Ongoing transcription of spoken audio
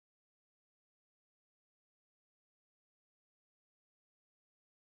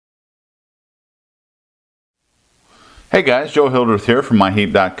Hey guys, Joe Hildreth here from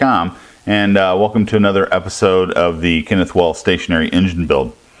myheap.com, and welcome to another episode of the Kenneth stationary engine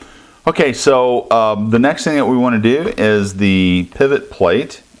build. Okay, so the next thing that we want to do is the pivot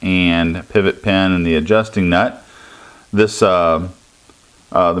plate and pivot pin and the adjusting nut. This the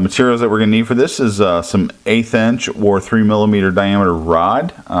materials that we're going to need for this is some 1/8 inch or 3mm diameter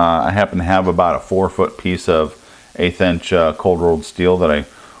rod. I happen to have about a 4-foot piece of 1/8 inch cold rolled steel that I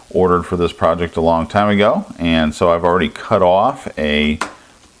ordered for this project a long time ago, and so I've already cut off a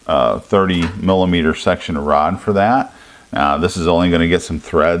 30mm section of rod for that. This is only going to get some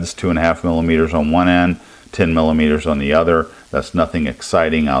threads, 2.5mm on one end, 10mm on the other. That's nothing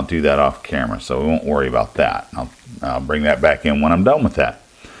exciting. I'll do that off camera, so we won't worry about that. I'll bring that back in when I'm done with that.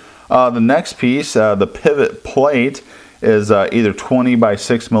 The next piece, the pivot plate, is either 20 by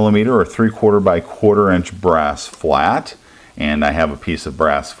 6mm or 3/4 by 1/4 inch brass flat. And I have a piece of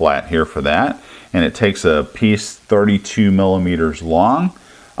brass flat here for that, and it takes a piece 32mm long.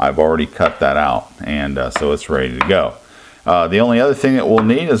 I've already cut that out, and so it's ready to go. The only other thing that we'll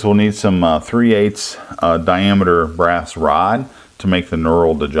need is we'll need some 3/8 diameter brass rod to make the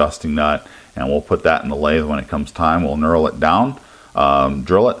knurled adjusting nut, and we'll put that in the lathe when it comes time. We'll knurl it down,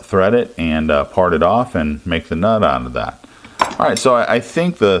 drill it, thread it, and part it off and make the nut out of that. Alright, so I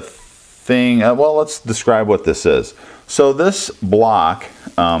think the thing, well, let's describe what this is. So this block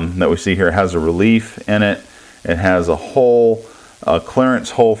that we see here has a relief in it. It has a hole, a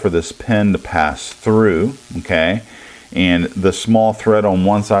clearance hole for this pin to pass through, okay? And the small thread on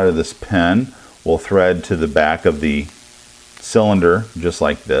one side of this pin will thread to the back of the cylinder, just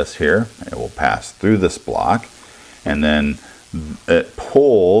like this here. It will pass through this block, and then it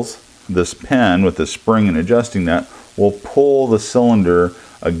pulls this pin with the spring and adjusting nut, will pull the cylinder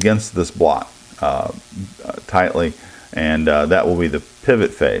against this block tightly, and that will be the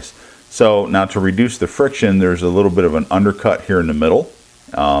pivot face. So now, to reduce the friction, there's a little bit of an undercut here in the middle,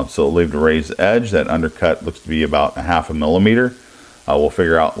 so it'll leave the raised edge. That undercut looks to be about 1/2 millimeter. We'll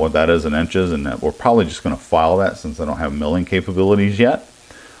figure out what that is in inches, and we're probably just going to file that since I don't have milling capabilities yet.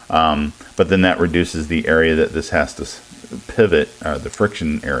 But then that reduces the area that this has to pivot, the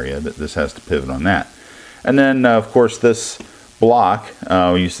friction area that this has to pivot on that. And then of course this block,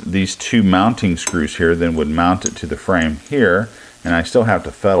 these two mounting screws here then would mount it to the frame here, and I still have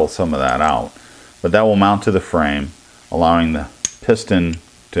to fettle some of that out, but that will mount to the frame, allowing the piston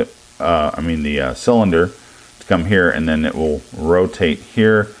to the cylinder to come here, and then it will rotate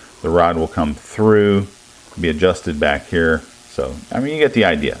here. The rod will come through, be adjusted back here. So I mean, you get the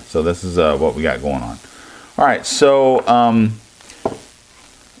idea. So this is what we got going on. All right, so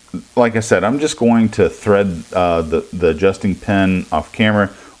like I said, I'm just going to thread the adjusting pin off camera.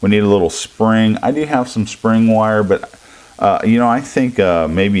 We need a little spring. I do have some spring wire, but you know, I think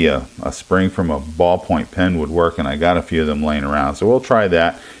maybe a spring from a ballpoint pen would work, and I got a few of them laying around, so we'll try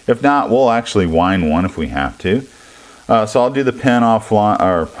that. If not, we'll actually wind one if we have to. So I'll do the pin offline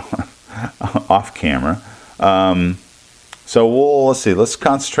or off camera. So let's see. Let's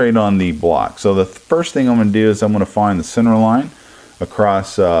concentrate on the block. So the first thing I'm going to do is I'm going to find the center line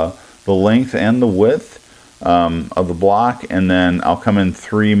across the length and the width of the block, and then I'll come in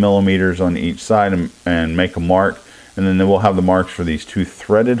 3mm on each side and make a mark, and then we'll have the marks for these two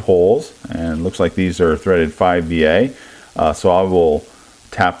threaded holes, and it looks like these are threaded 5BA, so I will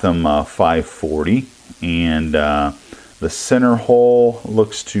tap them 540, and the center hole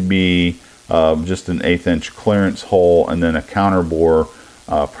looks to be just an 1/8 inch clearance hole, and then a counter bore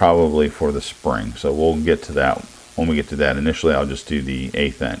probably for the spring. So we'll get to that when we get to that. Initially I'll just do the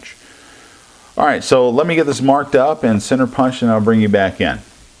 1/8 inch. Alright, so let me get this marked up and center punched, and I'll bring you back in.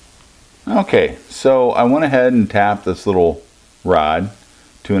 Okay, so I went ahead and tapped this little rod,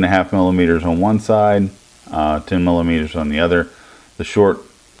 2.5mm on one side, 10mm on the other. The short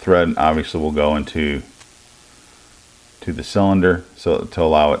thread obviously will go into the cylinder so to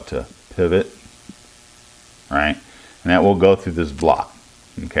allow it to pivot, right? And that will go through this block.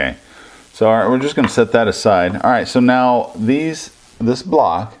 Okay, so all right, we're just going to set that aside. All right, so now this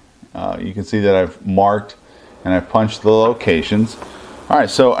block, you can see that I've marked and I've punched the locations. All right,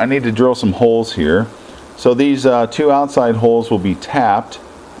 so I need to drill some holes here. So these two outside holes will be tapped.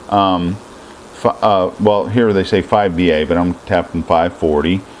 Well, here they say 5BA, but I'm tapping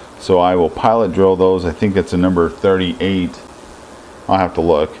 540. So I will pilot drill those. I think it's a number 38. I'll have to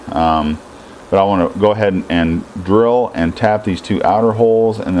look. But I want to go ahead and drill and tap these two outer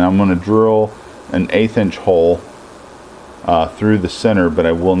holes, and then I'm going to drill an 1/8 inch hole through the center, but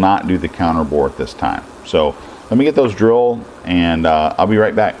I will not do the counter bore at this time. So let me get those drilled, and I'll be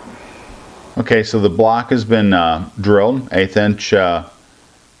right back. Okay, so the block has been drilled, 1/8 inch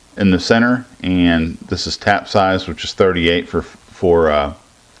in the center, and this is tap size, which is 38 for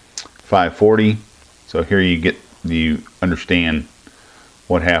 540. So here you understand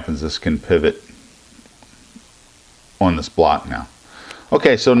what happens. This can pivot on this block now.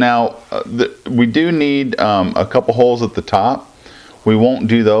 Okay, so now we do need a couple holes at the top. We won't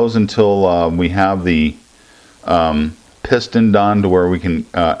do those until we have the piston done to where we can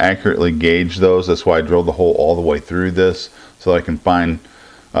accurately gauge those. That's why I drilled the hole all the way through this, so I can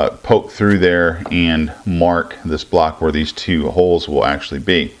poke through there and mark this block where these two holes will actually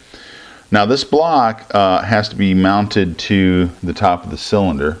be. Now this block has to be mounted to the top of the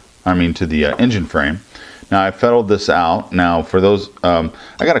cylinder, to the engine frame. Now I fettled this out. Now for those, I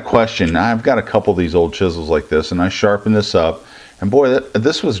got a question. I've got a couple of these old chisels like this, and I sharpened this up, and boy,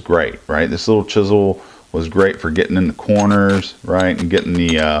 this was great, right? This little chisel was great for getting in the corners, right, and getting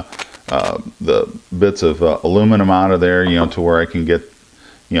the bits of aluminum out of there, to where I can get,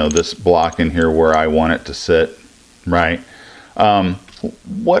 this block in here where I want it to sit, right?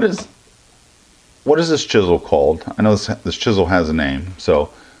 What is this chisel called? I know this chisel has a name, so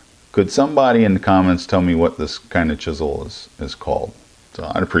could somebody in the comments tell me what this kind of chisel is called?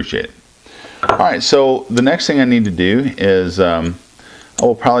 So I'd appreciate it. All right, so the next thing I need to do is I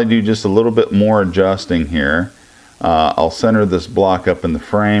will probably do just a little bit more adjusting here. I'll center this block up in the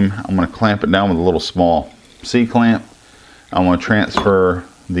frame. I'm going to clamp it down with a little small C-clamp. I'm going to transfer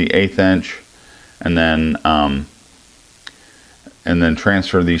the 1/8 inch and then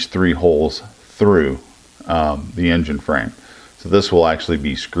transfer these 3 holes through the engine frame. So this will actually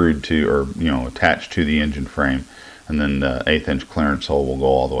be screwed to, or attached to the engine frame, and then the 1/8 inch clearance hole will go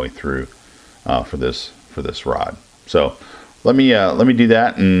all the way through for this rod. So let me do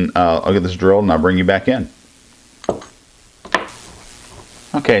that, and I'll get this drilled and I'll bring you back in.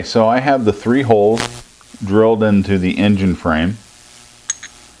 Okay, so I have the 3 holes drilled into the engine frame,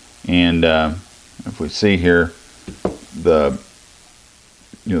 and if we see here,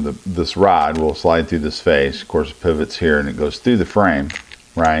 this rod will slide through this face. Of course, it pivots here and it goes through the frame,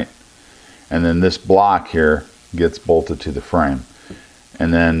 right? And then this block here gets bolted to the frame.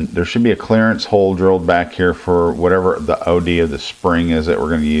 And then there should be a clearance hole drilled back here for whatever the OD of the spring is that we're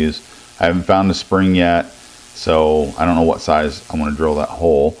going to use. I haven't found the spring yet, so I don't know what size I'm going to drill that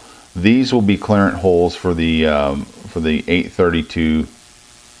hole. These will be clearance holes for the 832.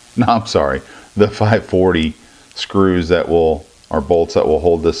 No, I'm sorry, the 540 screws that will, or bolts that will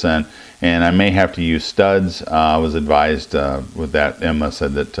hold this in. And I may have to use studs. I was advised with that. Emma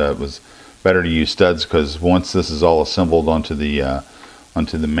said that it was better to use studs, because once this is all assembled onto the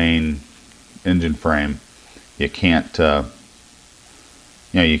main engine frame, you can't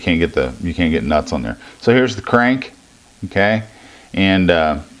you can't get nuts on there. So here's the crank, okay, and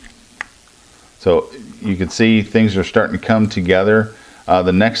so you can see things are starting to come together.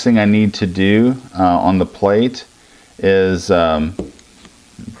 The next thing I need to do on the plate is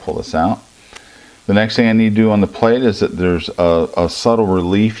pull this out. The next thing I need to do on the plate is that there's a subtle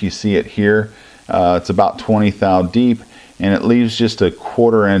relief. You see it here. It's about 20 thou deep, and it leaves just a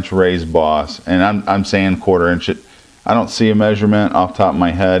 1/4 inch raised boss. And I'm saying 1/4 inch. I don't see a measurement off the top of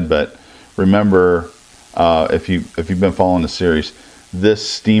my head, but remember, if you've been following the series, this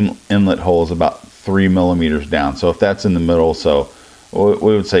steam inlet hole is about 3 millimeters down. So if that's in the middle, so we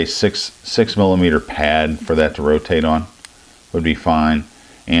would say 6 millimeter pad for that to rotate on would be fine.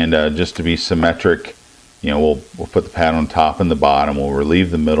 And just to be symmetric, we'll put the pad on top and the bottom. We'll relieve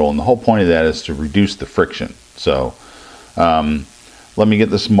the middle, and the whole point of that is to reduce the friction. So let me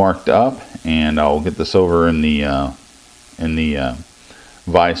get this marked up, and I'll get this over in the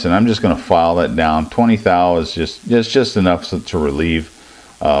vise, and I'm just going to file that down. 20 thou is just enough to relieve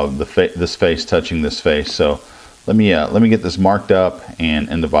this face touching this face. So let me get this marked up and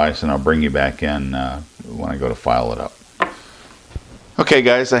in the vise, and I'll bring you back in when I go to file it up. Okay,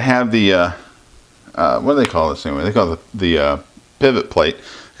 guys, I have the what do they call this anyway? They call it the pivot plate.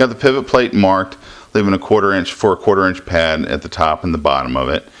 Got the pivot plate marked, leaving a 1/4 inch for a 1/4 inch pad at the top and the bottom of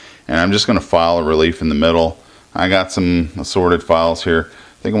it. And I'm just going to file a relief in the middle. I got some assorted files here.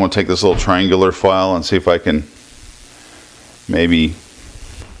 I think I'm going to take this little triangular file and see if I can maybe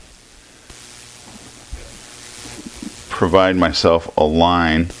provide myself a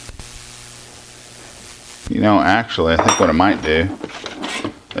line. Actually, I think what I might do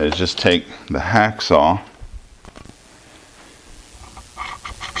is just take the hacksaw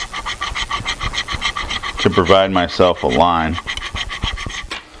to provide myself a line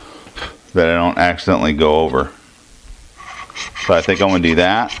that I don't accidentally go over. So I think I'm going to do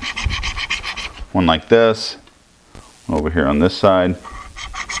that. One like this, over here on this side.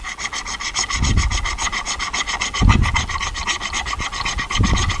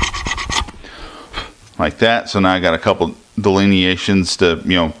 like that. So now I got a couple delineations to,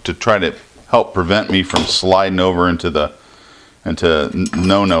 you know, to try to help prevent me from sliding over into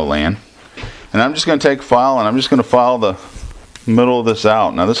no-no land. And I'm just going to take a file and I'm just going to file the middle of this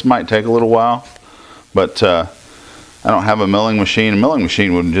out. Now this might take a little while, but I don't have a milling machine. A milling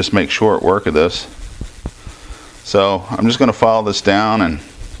machine would just make short work of this. So I'm just going to file this down, and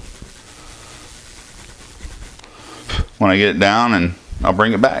when I get it down, and I'll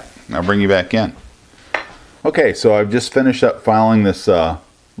bring it back. I'll bring you back in. Okay, so I've just finished up filing this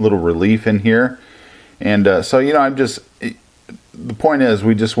little relief in here. And so, you know, the point is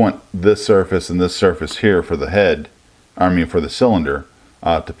we just want this surface and this surface here for the head, I mean for the cylinder,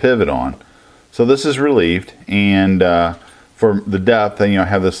 to pivot on. So this is relieved, and for the depth, you know, I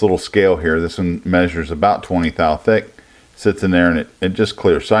have this little scale here. This one measures about 20 thou thick, sits in there, and it just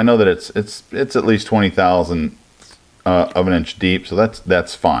clears. So I know that it's at least 20 thousandths of an inch deep, so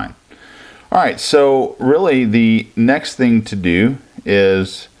that's fine. All right, so really the next thing to do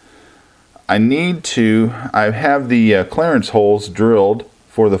is I have the clearance holes drilled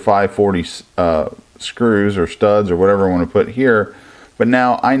for the 540 screws or studs or whatever I want to put here, but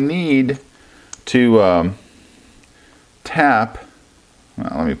now I need to tap,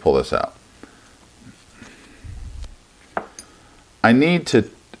 well, let me pull this out. I need to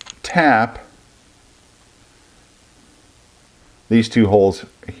tap these two holes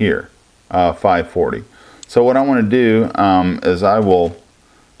here, 540. So what I want to do is I will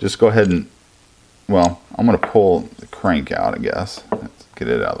just go ahead and, well, I'm going to pull the crank out, I guess. Let's get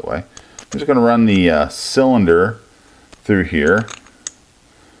it out of the way. I'm just going to run the cylinder through here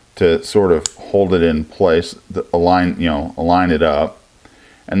to sort of hold it in place, align it up,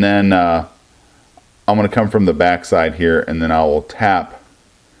 and then I'm going to come from the back side here, and then I will tap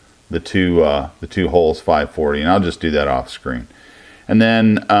the two holes 540, and I'll just do that off screen. And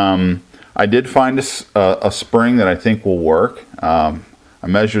then I did find a spring that I think will work. I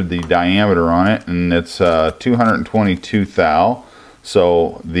measured the diameter on it, and it's 222 thou.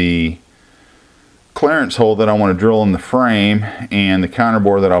 So the clearance hole that I want to drill in the frame and the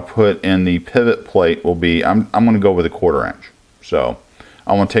counterbore that I'll put in the pivot plate will be, I'm going to go with a 1/4 inch. So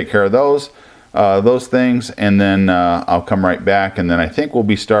I want to take care of those things, and then I'll come right back, and then I think we'll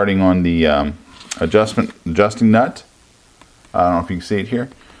be starting on the adjusting nut. I don't know if you can see it here.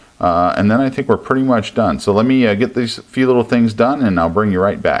 And then I think we're pretty much done. So let me get these few little things done, and I'll bring you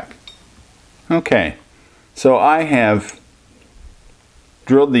right back. Okay, so I have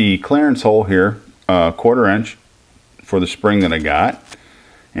drilled the clearance hole here, 1/4 inch for the spring that I got,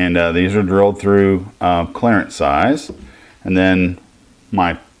 and these are drilled through clearance size. And then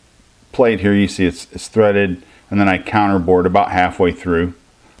my plate here, you see it's threaded, and then I counterbored about halfway through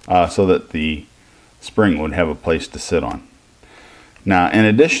so that the spring would have a place to sit on. Now, in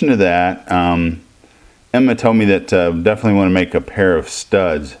addition to that, Emma told me that definitely want to make a pair of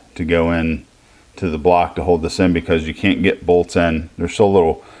studs to go in to the block to hold this in, because you can't get bolts in. There's so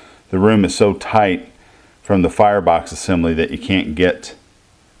little, the room is so tight from the firebox assembly that you can't get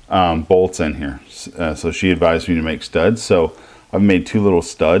bolts in here. So she advised me to make studs. So I've made two little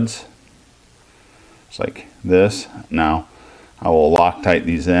studs, just like this. Now I will Loctite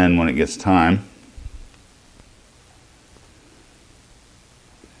these in when it gets time.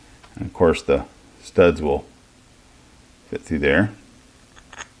 And of course the studs will fit through there.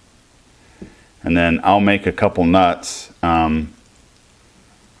 And then I'll make a couple nuts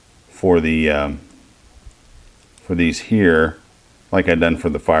for these here, like I done for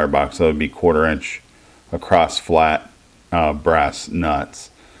the firebox. So it would be 1/4 inch across flat brass nuts,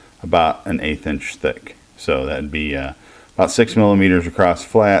 about an 1/8 inch thick. So that'd be about 6 millimeters across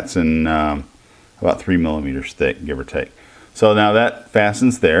flats and about 3 millimeters thick, give or take. So now that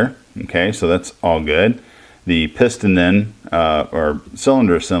fastens there. Okay, so that's all good. The piston then, or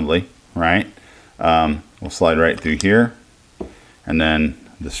cylinder assembly, right, will slide right through here, and then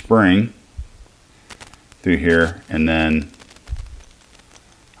the spring through here, and then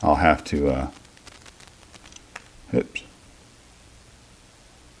I'll have to, oops.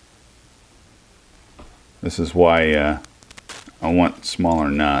 This is why I want smaller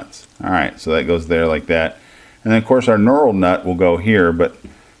nuts. Alright, so that goes there like that. And then of course our knurled nut will go here, but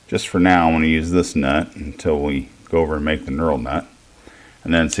just for now I want to use this nut until we go over and make the knurled nut.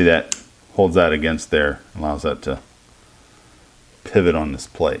 And then see, that holds that against there, allows that to pivot on this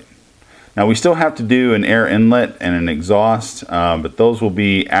plate. Now we still have to do an air inlet and an exhaust, but those will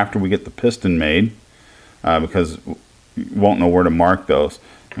be after we get the piston made, because you won't know where to mark those.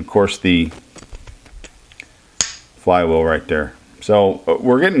 And of course the flywheel right there. So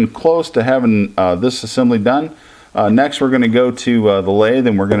we're getting close to having this assembly done. Next we're going to go to the lathe,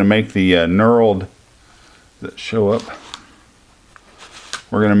 and we're going to make the knurled that show up.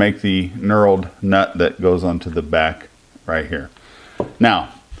 We're going to make the knurled nut that goes onto the back right here.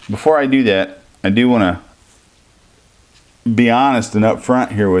 Now, before I do that, I do want to be honest and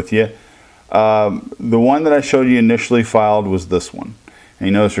upfront here with you. The one that I showed you initially filed was this one. And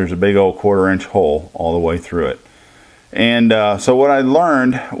you notice there's a big old 1/4 inch hole all the way through it. And so what I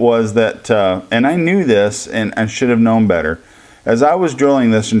learned was that, and I knew this and I should have known better, as I was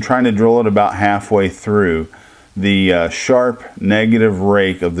drilling this and trying to drill it about halfway through, the sharp negative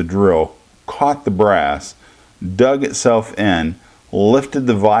rake of the drill caught the brass, dug itself in, lifted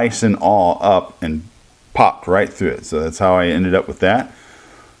the vise and all up and popped right through it. So that's how I ended up with that.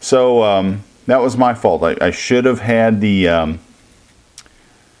 So that was my fault. I should have had the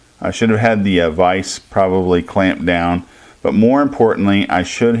vise probably clamped down, but more importantly, I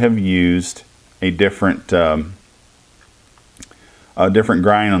should have used a different grind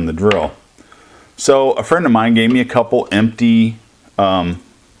on the drill. So a friend of mine gave me a couple empty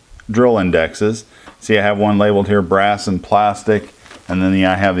drill indexes. See, I have one labeled here brass and plastic, and then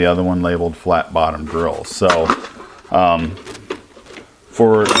I have the other one labeled flat bottom drills. So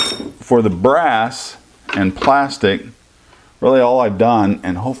for the brass and plastic, really all I've done,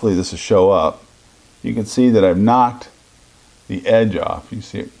 and hopefully this will show up, you can see that I've knocked the edge off. You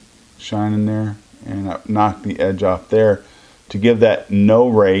see it shining there? And I've knocked the edge off there to give that no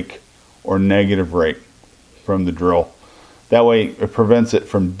rake or negative rake from the drill. That way it prevents it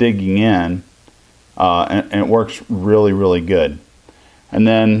from digging in, and it works really, really good. And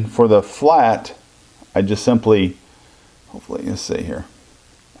then for the flat, I just simply, hopefully you see here,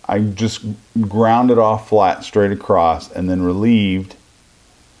 I just ground it off flat straight across and then relieved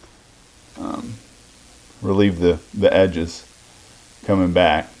the edges coming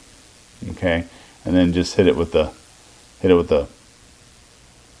back, okay, and then just hit it with a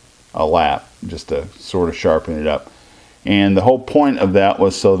lap just to sort of sharpen it up. And the whole point of that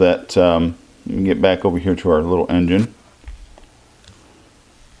was so that let me get back over here to our little engine.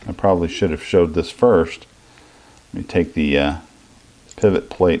 I probably should have showed this first. Let me take the pivot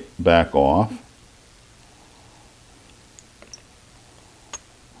plate back off.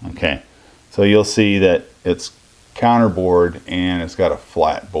 Okay, so you'll see that it's counterbored and it's got a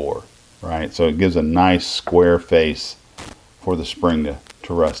flat bore, right? So it gives a nice square face for the spring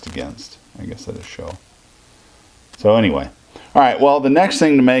to rest against. I guess that'll show. So anyway, all right. Well, the next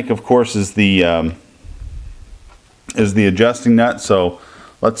thing to make, of course, is the adjusting nut. So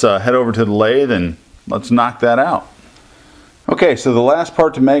let's head over to the lathe and let's knock that out. Okay, so the last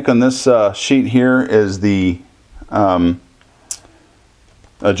part to make on this sheet here is the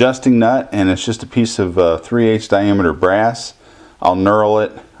adjusting nut, and it's just a piece of 3/8 diameter brass. I'll knurl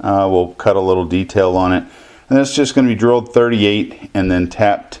it. We'll cut a little detail on it, and it's just going to be drilled 38 and then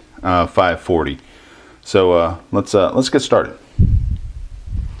tapped 540. So let's get started.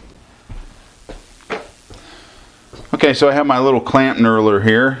 Okay, so I have my little clamp knurler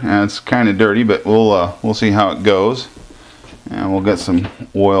here, and it's kind of dirty, but we'll see how it goes. And we'll get some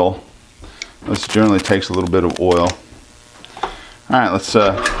oil. This generally takes a little bit of oil. Alright, let's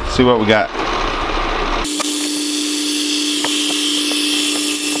see what we got.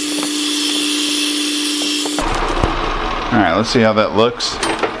 Alright, let's see how that looks.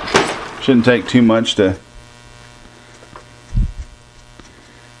 Shouldn't take too much to...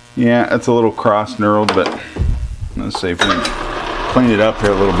 Yeah, it's a little cross knurled, but let's see if we can clean it up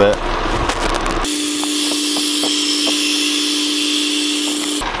here a little bit.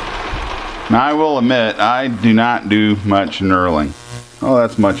 Now I will admit, I do not do much knurling. Oh,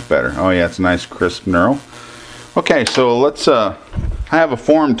 that's much better. Oh yeah, it's a nice crisp knurl. Okay, so let's, I have a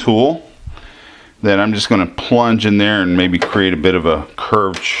form tool that I'm just going to plunge in there and maybe create a bit of a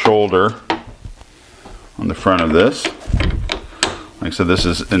curved shoulder on the front of this. Like I said, this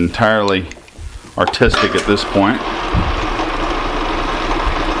is entirely artistic at this point.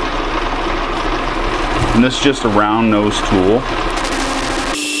 And this is just a round nose tool.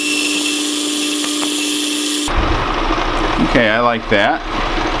 Okay, I like that.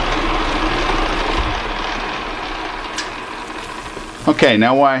 Okay,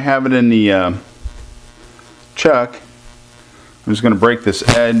 now while I have it in the chuck, I'm just going to break this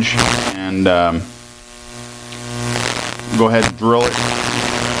edge and go ahead and drill it.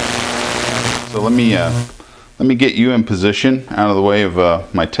 So let me get you in position out of the way of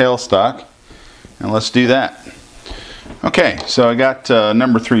my tailstock, and let's do that. Okay, so I got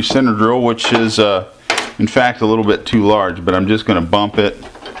number 3 center drill, which is in fact a little bit too large, but I'm just going to bump it.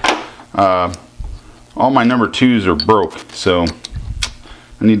 All my number 2s are broke, so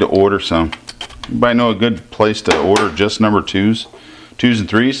I need to order some. Anybody know a good place to order just number 2s and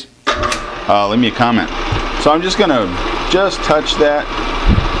 3s? Leave me a comment. So I'm just gonna touch that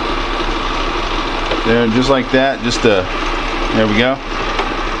there, just like that, just to, there we go,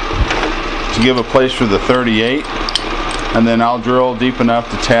 to give a place for the 38, and then I'll drill deep enough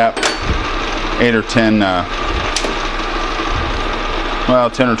to tap 8 or 10,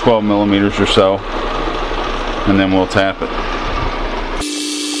 well, 10 or 12 millimeters or so, and then we'll tap it.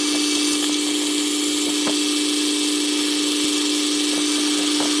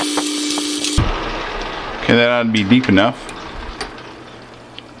 Okay, that ought to be deep enough.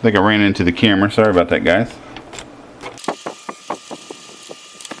 I think I ran into the camera. Sorry about that, guys.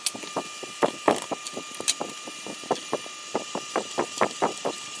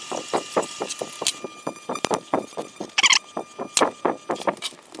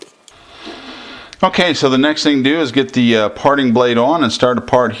 Okay, so the next thing to do is get the parting blade on and start a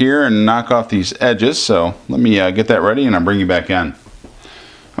part here and knock off these edges. So let me get that ready and I'll bring you back in.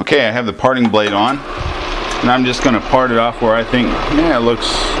 Okay, I have the parting blade on. And I'm just going to part it off where I think, yeah, it looks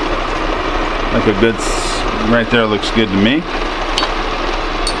like a good, right there looks good to me.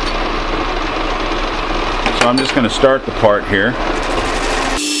 So I'm just going to start the part here.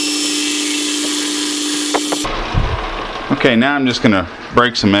 Okay, now I'm just going to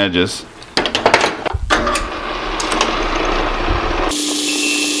break some edges.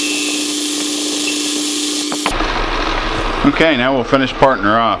 Okay, now we'll finish parting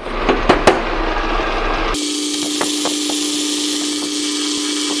her off.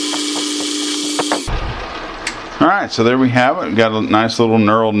 Alright, so there we have it. We've got a nice little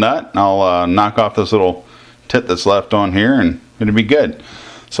knurled nut. I'll knock off this little tit that's left on here and it'll be good.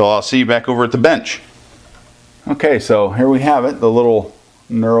 So I'll see you back over at the bench. Okay, so here we have it. The little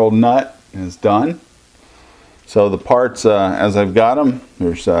knurled nut is done. So the parts, as I've got them,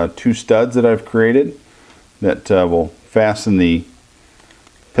 there's 2 studs that I've created that will fasten the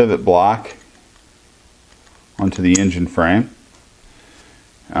pivot block onto the engine frame.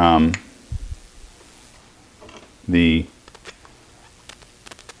 The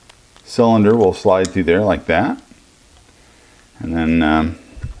cylinder will slide through there like that, and then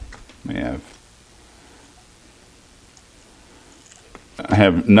we have, I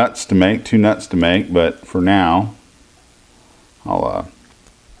have nuts to make, 2 nuts to make, but for now I'll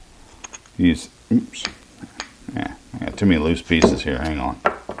use, oops, yeah, I got too many loose pieces here, hang on,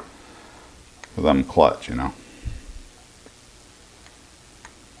 because I'm clutch, you know.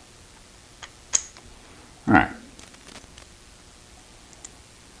 Alright.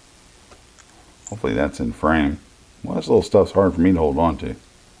 Hopefully that's in frame. Well, this little stuff's hard for me to hold on to.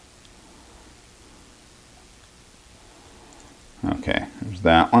 Okay, there's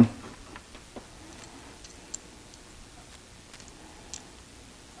that one.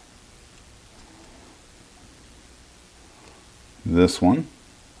 This one.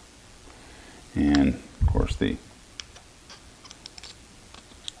 And, of course, the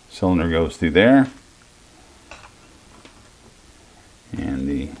cylinder goes through there. And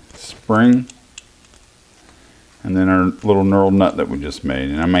the spring. And then our little knurled nut that we just made.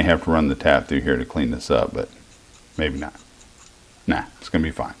 And I may have to run the tap through here to clean this up, but maybe not. Nah, it's going to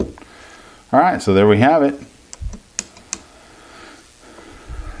be fine. Alright, so there we have it.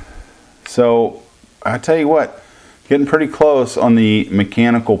 So, I tell you what, getting pretty close on the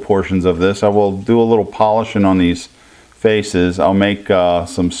mechanical portions of this. I will do a little polishing on these faces. I'll make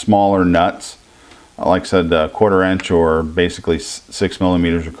some smaller nuts. Like I said, 1/4 inch or basically 6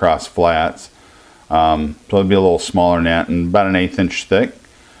 millimeters across flats. So it'll be a little smaller net and about an 1/8 inch thick.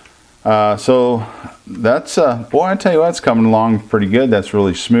 So that's, boy, I tell you what, it's coming along pretty good. That's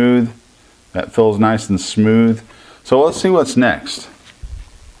really smooth. That feels nice and smooth. So let's see what's next.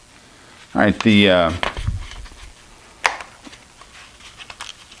 Alright, the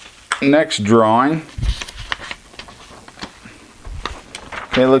next drawing,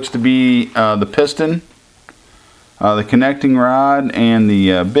 okay, looks to be the piston, the connecting rod, and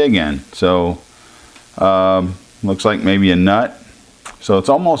the big end. So looks like maybe a nut. So it's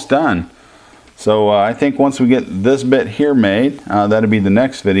almost done. So I think once we get this bit here made, that'll be the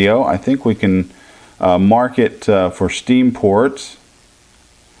next video. I think we can mark it for steam ports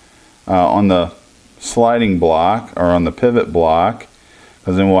on the sliding block or on the pivot block,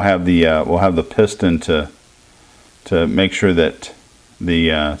 because then we'll have the piston to make sure that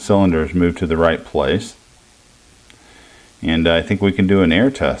the cylinder is moved to the right place. And I think we can do an air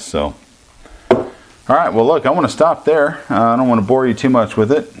test. So, alright, well look, I want to stop there. I don't want to bore you too much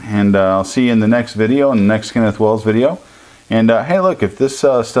with it. And I'll see you in the next video, in the next Kenneth Wells video. And hey look, if this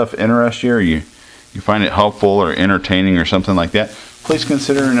stuff interests you or you find it helpful or entertaining or something like that, please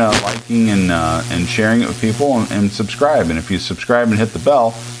consider liking and sharing it with people, and subscribe. And if you subscribe and hit the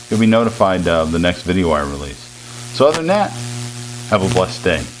bell, you'll be notified of the next video I release. So other than that, have a blessed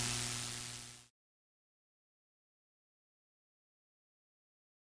day.